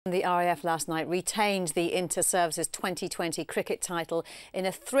The RAF last night retained the Inter-Services 2020 cricket title in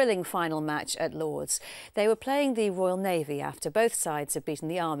a thrilling final match at Lords. They were playing the Royal Navy after both sides had beaten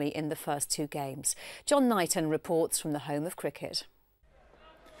the Army in the first two games. John Knighton reports from the home of cricket.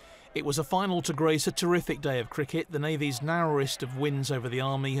 It was a final to grace a terrific day of cricket. The Navy's narrowest of wins over the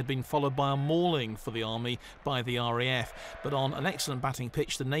Army had been followed by a mauling for the Army by the RAF. But on an excellent batting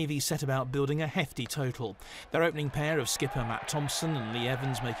pitch, the Navy set about building a hefty total. Their opening pair of skipper Matt Thompson and Lee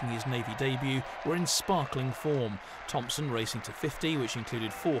Evans making his Navy debut were in sparkling form. Thompson racing to 50, which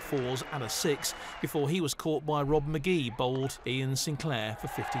included 4 fours and a 6, before he was caught by Rob McGee, bowled Ian Sinclair for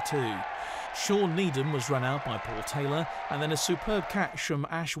 52. Sean Needham was run out by Paul Taylor, and then a superb catch from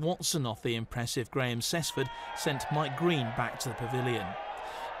Ash Watson off the impressive Graham Sesford sent Mike Green back to the pavilion.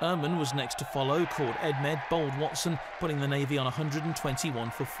 Ehrman was next to follow, caught Edmed, bowled Watson, putting the Navy on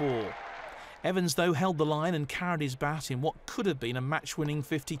 121 for 4. Evans, though, held the line and carried his bat in what could have been a match-winning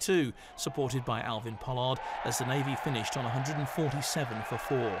 52, supported by Alvin Pollard, as the Navy finished on 147 for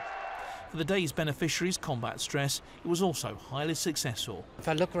 4. For the day's beneficiaries, Combat Stress, it was also highly successful. If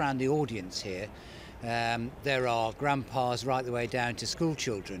I look around the audience here, there are grandpas right the way down to school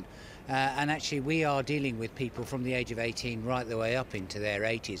children. And actually we are dealing with people from the age of 18 right the way up into their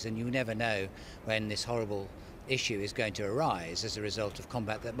 80s, and you never know when this horrible issue is going to arise as a result of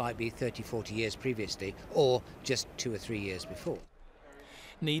combat that might be 30, 40 years previously, or just 2 or 3 years before.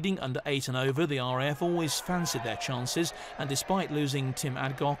 Needing under 8 and over, the RAF always fancied their chances, and despite losing Tim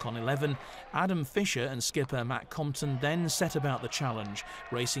Adcock on 11, Adam Fisher and skipper Matt Compton then set about the challenge,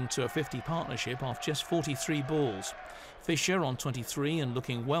 racing to a 50 partnership off just 43 balls. Fisher, on 23 and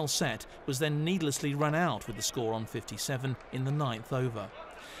looking well set, was then needlessly run out with the score on 57 in the 9th over.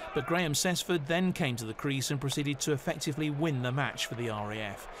 But Graham Sesford then came to the crease and proceeded to effectively win the match for the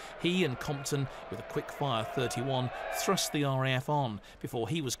RAF. He and Compton, with a quick-fire 31, thrust the RAF on before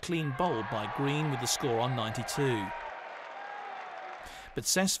he was clean bowled by Green with the score on 92. But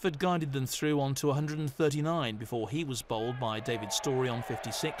Sesford guided them through on to 139 before he was bowled by David Story on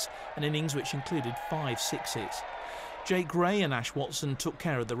 56, an innings which included 5 sixes. Jake Gray and Ash Watson took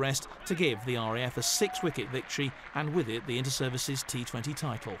care of the rest to give the RAF a 6-wicket victory, and with it the Inter-Services T20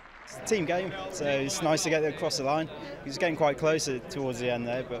 title. It's a team game, so it's nice to get it across the line. It was getting quite close towards the end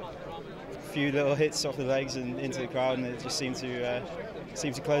there, but a few little hits off the legs and into the crowd, and it just seemed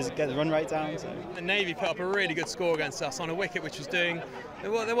to close, get the run rate down. So. The Navy put up a really good score against us on a wicket which was doing,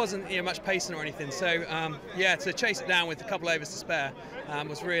 there wasn't much pacing or anything, so to chase it down with a couple overs to spare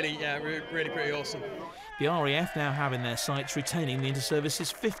was really pretty awesome. The RAF now have in their sights retaining the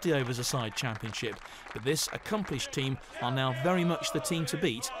Inter-Services 50 overs a side championship, but this accomplished team are now very much the team to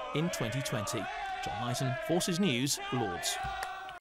beat in 2020. John Knighton, Forces News, Lords.